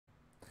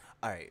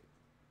Alright.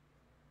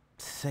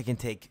 Second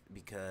take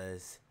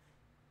because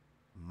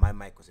my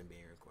mic wasn't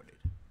being recorded.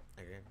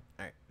 Okay?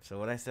 Alright. So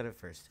what I said at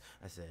first,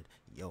 I said,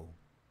 yo,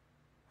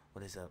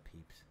 what is up,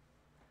 peeps?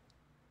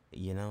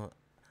 You know,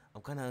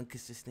 I'm kind of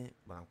inconsistent,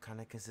 but I'm kind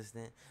of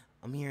consistent.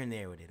 I'm here and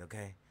there with it,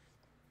 okay?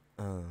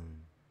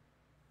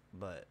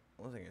 But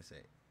what was I gonna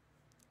say?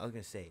 I was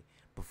gonna say,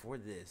 before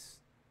this,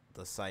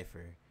 the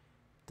Cypher,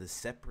 the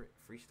separate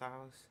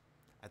freestyles,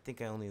 I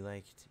think I only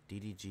liked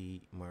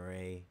DDG,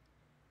 Morray,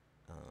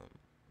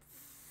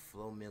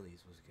 Flo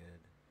Millies was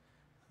good,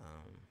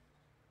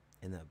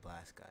 and that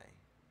Blast guy,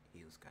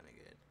 he was kind of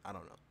good. I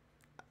don't know,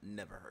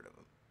 never heard of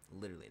him,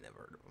 literally never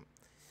heard of him.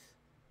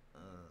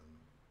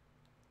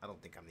 I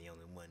don't think I'm the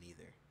only one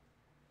either.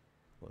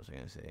 What was I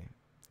gonna say?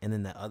 And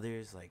then the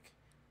others, like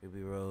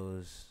Ruby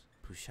Rose,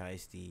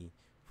 Pusheisty,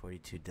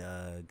 42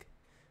 Doug.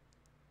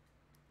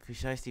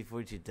 Pusheisty,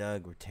 42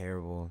 Doug were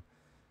terrible.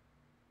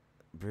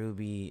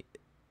 Ruby,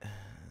 I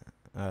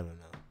don't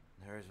know.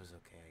 Hers was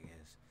okay, I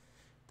guess.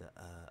 The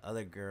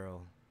other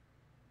girl,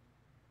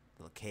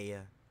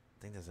 Lakeyah, I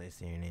think that's how you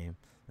say her name.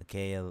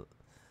 Lakeyah.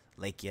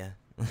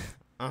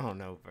 I don't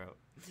know, bro.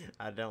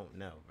 I don't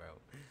know, bro.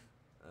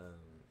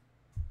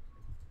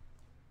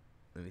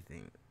 Let me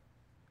think.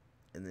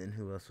 And then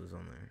who else was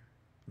on there?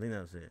 I think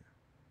that was it.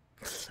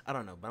 I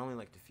don't know, but I only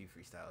liked a few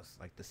freestyles,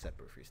 like the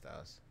separate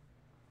freestyles.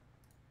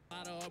 A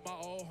lot of my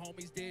old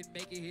homies didn't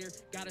make it here.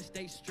 Gotta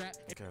stay strapped.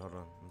 Okay, hold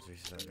on. Let's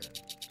restart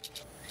that.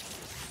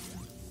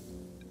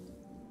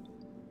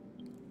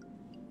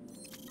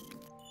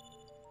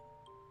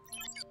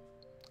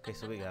 Okay,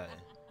 so we got it.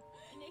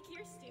 Nick,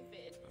 you're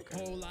stupid.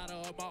 Okay. Whole lot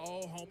of my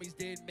old homies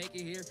didn't make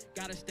it here.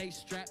 Gotta stay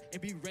strapped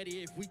and be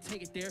ready if we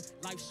take it there.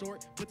 Life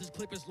short, but this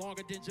clip is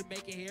longer than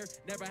Jamaican hair.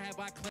 Never have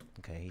I claimed.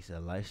 Okay, he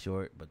said life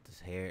short, but this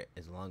hair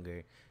is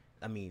longer.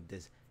 I mean,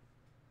 this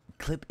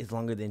clip is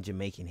longer than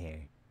Jamaican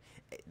hair.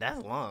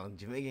 That's long.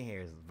 Jamaican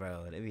hair is,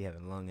 bro, they be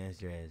having long ass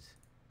dreads.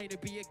 To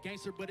be a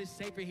gangster, but it's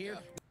safer here.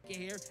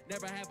 Here.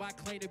 Never have I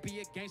claimed to be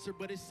a gangster,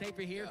 but it's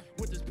safer here.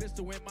 With this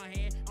pistol in my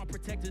hand, I'm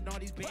protecting all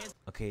these bands.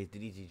 Okay,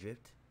 did he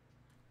dripped?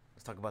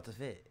 Let's talk about the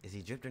fit. Is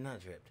he dripped or not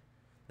dripped?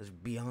 Let's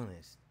be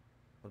honest.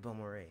 What about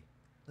Morray?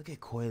 Look at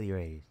Coi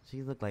Leray.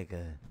 She looked like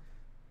a...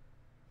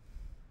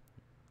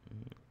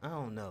 I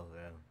don't know,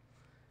 bro.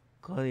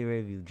 Coi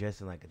Leray be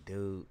dressing like a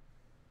dude,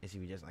 and she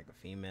be dressing like a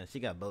female. She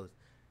got both.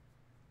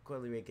 Coi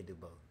Leray could do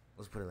both.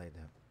 Let's put it like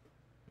that.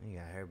 You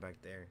got her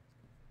back there.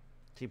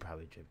 She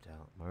probably dripped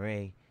out.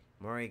 Morray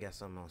got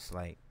something on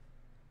slight.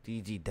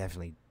 DDG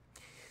definitely.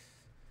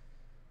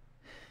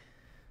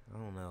 I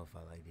don't know if I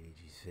like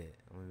DDG's fit.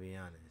 I'm gonna be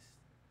honest.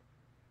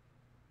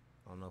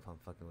 I don't know if I'm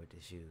fucking with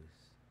the shoes.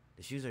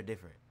 The shoes are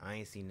different. I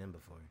ain't seen them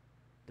before.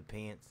 The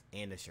pants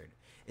and the shirt.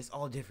 It's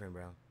all different,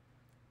 bro.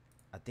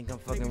 I think I'm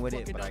fucking with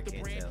it, but I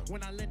can't tell.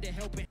 When I lend a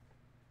helping.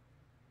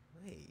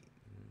 Wait,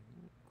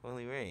 Coi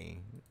Leray,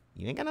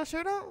 you ain't got no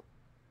shirt on?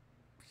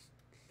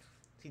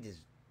 She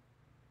just.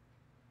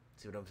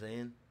 See what I'm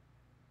saying?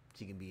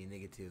 She can be a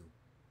nigga too.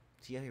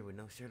 She out here with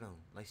no shirt on,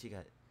 like she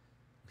got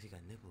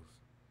nipples.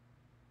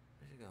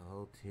 She got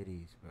whole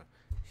titties, bro.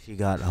 She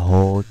got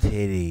whole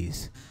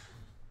titties.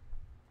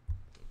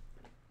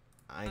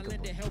 I ain't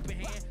lend a helping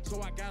hand,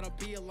 so I gotta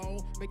be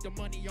alone. Make the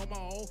money on my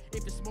own.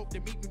 If it's smoke,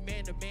 then meet me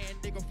man to man.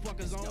 Nigga, fuck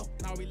his own.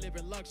 Now we live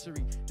in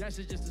luxury. That's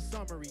just a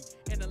summary.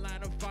 In the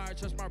line of fire,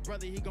 trust my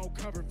brother, he gon'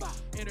 cover me.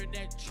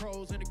 Internet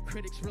trolls and the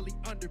critics really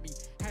under me.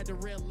 Had to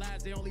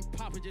realize they only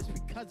poppin' just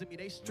because of me.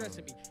 They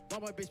stressing me. Why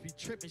my bitch be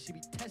tripping? She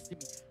be testing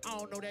me. I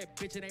don't know that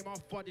bitch. It ain't my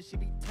fault that she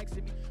be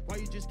texting me. Why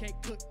you just can't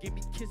cook? Give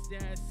me kisses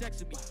and have sex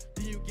with me.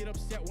 Do you get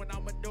upset when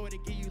I'm annoyed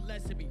and give you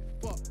less of me?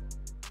 Fuck.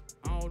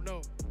 I don't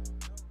know.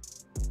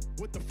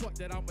 What the fuck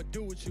that I'ma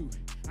do with you?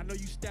 I know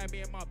you stab me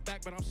in my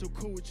back, but I'm so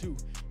cool with you.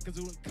 Cause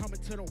when coming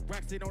to them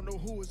racks, they don't know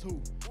who is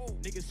who.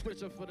 Niggas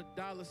switch up for the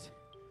dollars.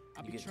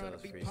 I be trying to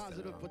be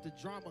positive, but the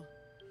drama,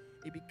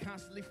 it be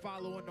constantly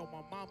following on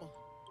my mama.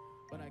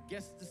 But I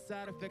guess it's the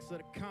side effects of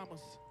the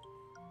commas.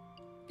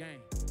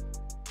 Gang.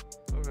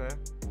 Okay.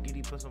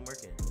 DD put some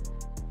work in.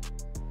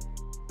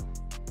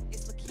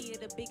 It's Lakeyah,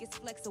 the biggest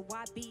flex of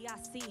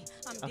YBIC.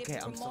 I'm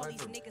different from all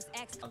these niggas.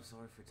 I'm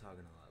sorry for talking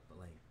a lot, but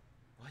like,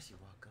 why'd she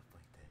walk up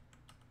like that?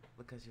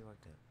 Look how she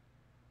walked up.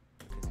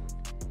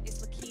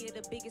 It's Lakeyah,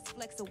 the biggest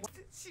flex of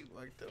She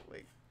walked up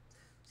like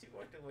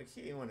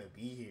she didn't want to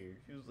be here.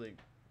 She was like,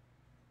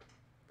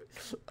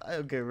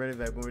 okay, run it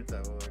back one more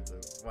time.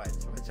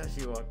 Watch how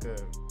she walked up.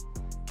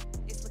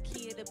 It's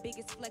Lakeyah, the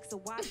biggest flex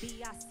of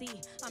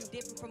YBIC. I'm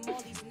different from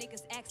all these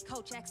niggas. Ask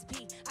Coach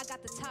XP. I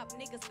got the top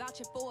niggas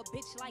vouching for a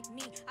bitch like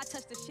me. I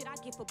touch the shit I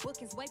get for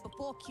bookings way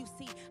before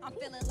QC. I'm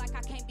feeling like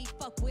I can't be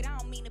fucked with. I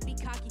don't mean to be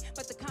cocky,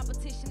 but the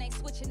competition ain't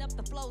switching up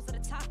the flows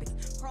of the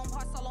topics. Chrome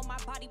hearts all on my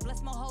body,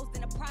 bless more hoes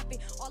than a profit.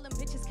 All them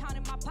bitches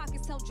counting my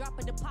pockets, tell drop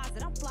a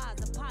deposit. I'm fly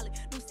as a pilot.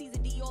 New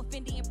season Dior for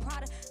Fendi and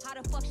Prada. How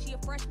the fuck she a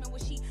freshman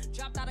when she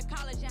dropped out of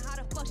college? And how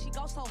the fuck she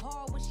go so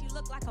hard when she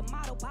look like a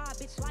model? Buy a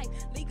bitch life.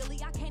 Legally,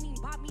 I can't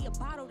even buy me a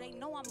bottle. They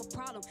know I'm a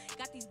problem.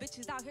 Got these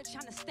bitches out here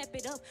trying to step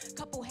it up.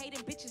 Couple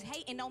hating bitches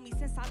hating on me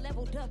since I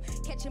leveled up.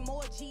 Catching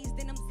more G's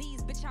than them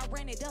Z's, bitch, I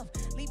ran it up.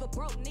 Leave a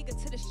broke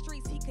nigga to the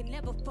streets, he could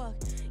never fuck.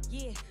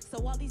 Yeah,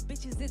 so all these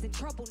bitches is in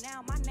trouble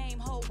now. My name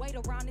hold weight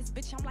around this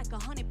bitch, I'm like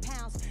 100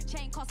 pounds.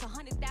 Chain cost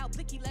 100,000,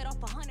 Blicky let off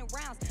 100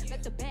 rounds.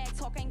 Let the bag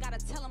talk, ain't gotta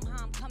tell him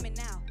how I'm coming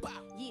now.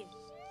 Yeah.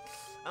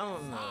 I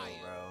don't know,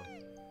 Fire.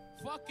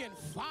 bro. Fucking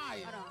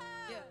fire. Hold on,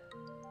 yeah.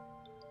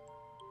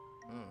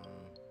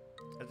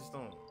 I just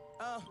don't.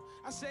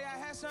 I say I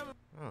had something.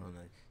 I don't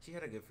know. She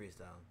had a good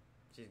freestyle.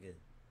 She's good.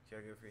 She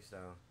had a good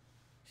freestyle.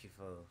 She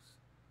flows.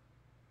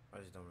 I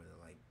just don't really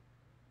like.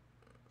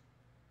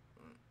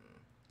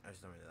 I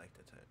just don't really like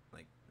that type.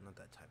 Like, not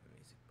that type of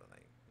music, but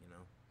like, you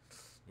know.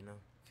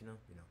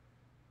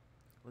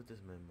 Look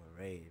this man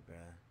Morray,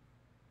 bruh.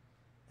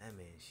 That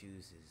man's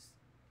shoes is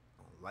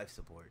on life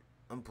support.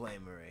 I'm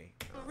playing Morray.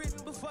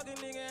 Written, but fucking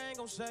nigga ain't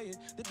gon' say it.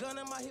 The gun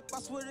in my hip, I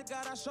swear to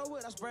God, I show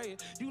it, I spray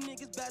it. You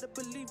niggas better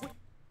believe it.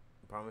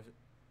 I promise it.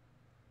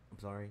 I'm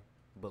sorry,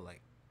 but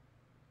like,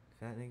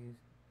 fat niggas,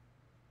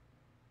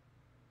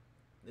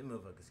 them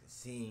motherfuckers can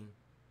sing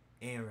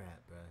and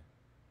rap, bruh.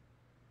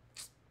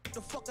 The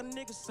fuck a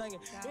nigga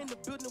singing in the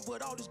building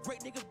with all these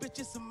great niggas, bitch,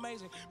 it's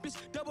amazing. Bitch,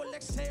 double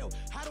XL,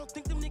 I don't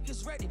think them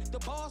niggas ready. The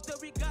bars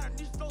that we got on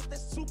these flows,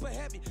 that's super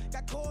heavy.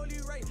 Got Coi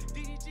Leray,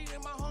 DDG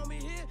and my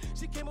homie here.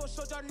 She came on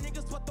show y'all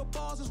niggas, but the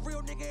bars is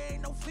real, nigga,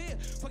 ain't no fear.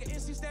 Fucking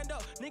NC stand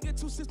up, nigga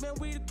 2-6, man,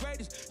 we the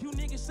greatest. You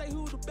niggas say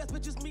who the best,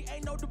 but just me,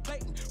 ain't no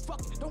debating. Fuck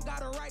it, don't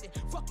gotta write it,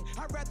 fuck it,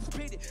 I'd rather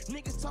spit it.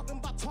 Niggas talking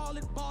about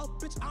toilet balls,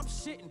 bitch, I'm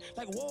shitting.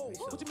 Like, whoa,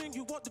 what you mean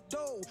you want the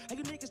dough? Like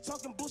you niggas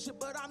talking bullshit,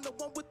 but I'm the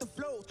one with the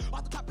flows.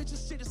 Off the top,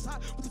 bitches shit is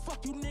hot, what the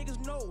fuck you niggas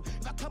know?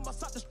 If I come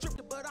outside the strip,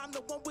 but I'm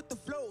the one with the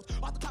flows.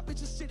 Off the top,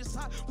 bitches shit is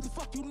hot, what the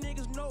fuck you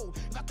niggas know?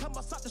 If I come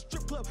outside the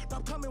strip club, now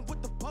I'm coming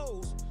with the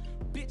pose,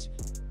 bitch.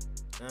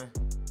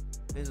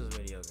 This was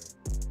mediocre.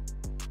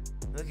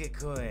 Look at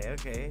Coi,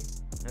 okay.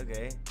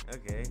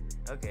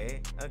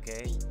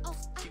 Oh,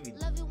 I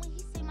love it when he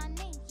say my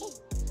name, yeah.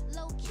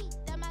 Low key,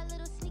 that my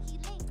little sneaky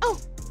link. Oh.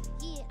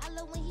 Yeah, I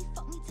love when he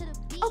fuck me to the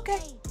beat. Okay.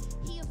 Ay.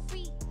 He a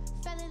freak,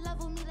 fell in love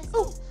with me, let's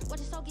go. Watch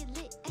this all get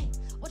lit, ayy.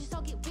 Watch this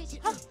all get rich,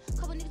 ayy.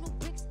 Couple niggas with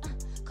bricks,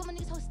 couple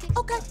niggas hold sticks.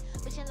 Okay.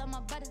 Bitch, I love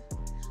my butter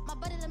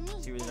love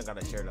me. She really don't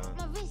got a shirt on.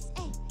 My wrist,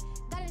 ayy.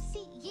 Got a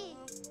seat, yeah.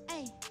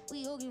 Ayy,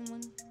 we all get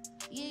money.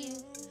 Yeah.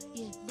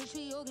 Bitch,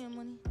 we all get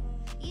money.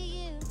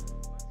 Yeah.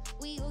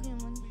 We all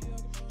get money.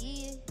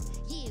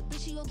 Yeah.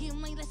 Bitch, we all get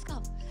money, let's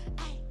go.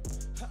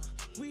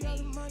 Ayy. We all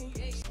the money.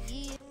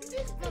 Yeah.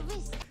 My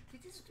wrist.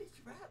 Did this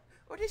bitch rap?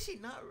 Or did she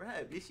not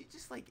rap? Did she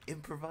just like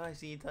improvise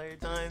the entire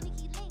time?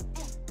 Sneaky link,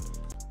 ayy.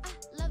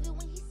 I love it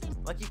when he say.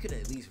 Like you could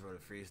at least wrote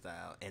a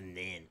freestyle and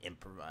then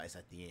improvise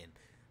at the end.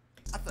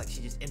 I feel like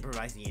she just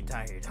improvised the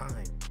entire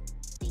time.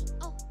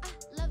 Oh, I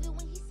love it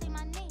when he say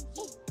my name,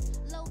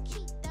 yeah. Low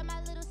key, that my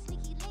little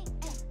sneaky link,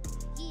 ayy.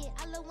 Yeah,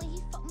 I love when he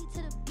fuck me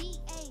to the beat,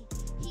 ayy.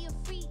 He a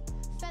freak,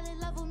 fell in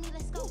love with me,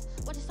 let's go.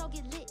 Watch this all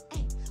get lit,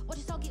 ayy. Watch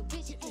this all get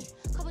rich,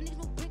 ayy. Couple niggas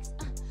with bricks,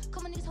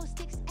 couple niggas hold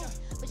sticks, ayy.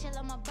 Bitch, I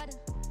love my butter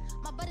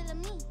love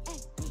me,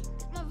 ayy.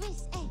 My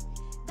wrist, ayy.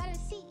 Got a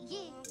seat,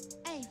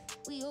 yeah, ayy.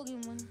 We all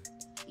get money,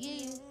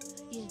 yeah.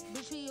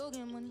 Bitch, we all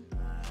get money,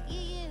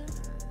 yeah.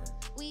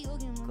 We all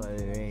get money. Coi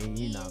Leray,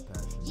 you not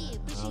passing. Yeah,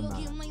 bitch, you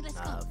all get money, let's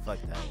go.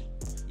 Fuck that.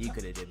 You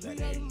could have did We all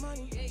better. the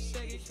money,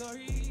 say it,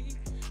 Corey.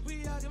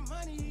 We all the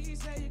money,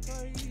 say it,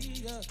 Corey.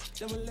 Yeah,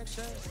 double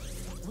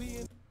XL. We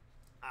in.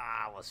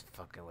 I was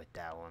fucking with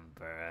that one,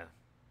 bruh.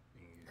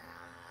 Nah.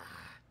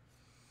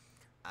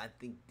 I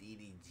think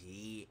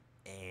DDG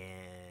and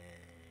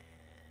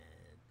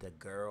the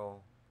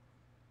girl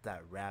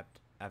that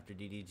rapped after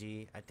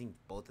DDG, I think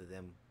both of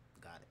them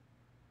got it.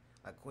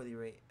 Like Coi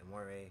Leray and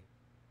Morray.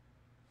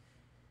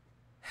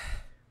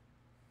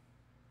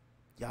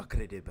 Y'all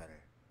could have did better.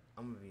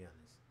 I'm gonna be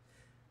honest.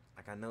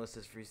 Like I know it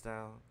says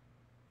freestyle,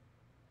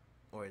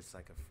 or it's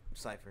like a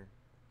cipher,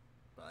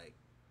 but like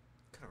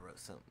kind of wrote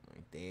something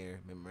right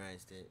there,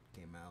 memorized it,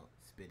 came out,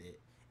 spit it,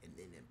 and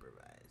then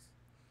improvised.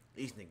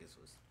 These niggas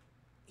was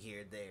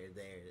here, there,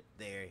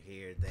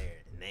 here,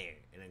 there, and there.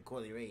 And then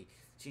Coi Leray,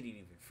 she didn't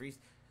even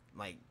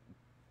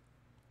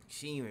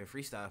she didn't even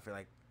freestyle for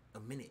like a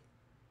minute.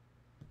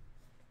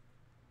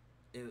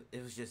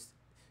 It was just,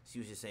 she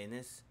was just saying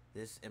this,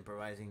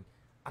 improvising.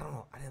 I don't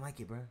know. I didn't like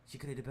it, bro. She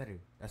could have did better.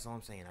 That's all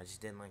I'm saying. I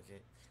just didn't like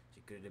it.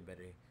 She could have did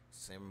better.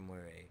 Same with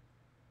Morray.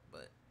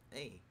 But,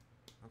 hey,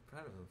 I'm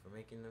proud of him for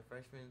making the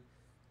freshman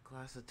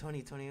class of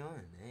 2021,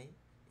 eh?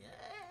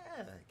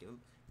 Yeah. Give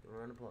him a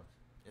round of applause.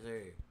 Yes,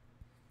 sir.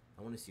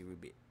 I want to see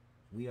Ruby.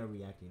 We are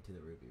reacting to the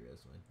Ruby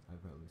Rose one. I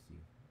promise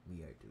you.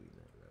 We are doing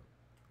that, bro.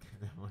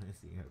 I want to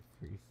see her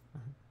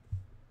freestyle.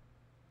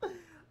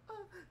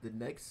 The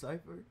next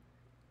Cypher,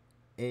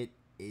 it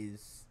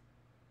is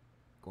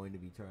going to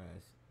be trash.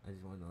 I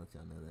just want to let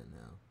y'all know that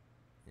now.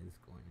 It's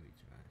going to be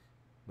trash.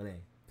 But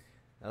hey,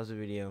 that was the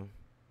video.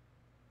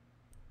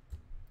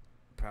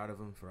 Proud proud of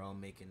them for all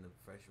making the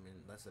freshman.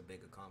 That's a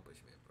big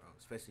accomplishment, bro.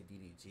 Especially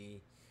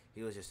DDG.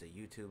 He was just a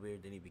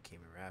YouTuber, then he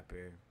became a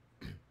rapper.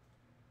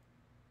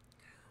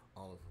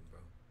 All of them, bro.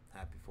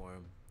 Happy for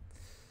him.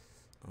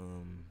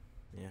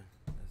 Yeah,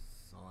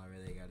 that's all I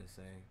really gotta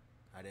say.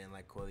 I didn't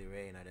like Coi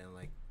Leray and I didn't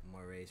like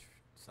Morray's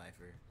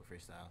Cypher or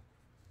freestyle.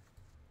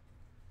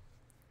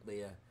 But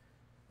yeah,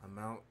 I'm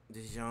out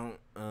this junk.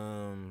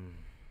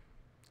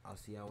 I'll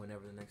see y'all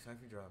whenever the next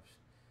Cypher drops.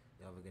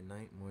 Y'all have a good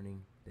night,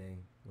 morning, day,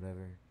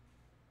 whatever.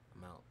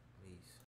 I'm out. Peace.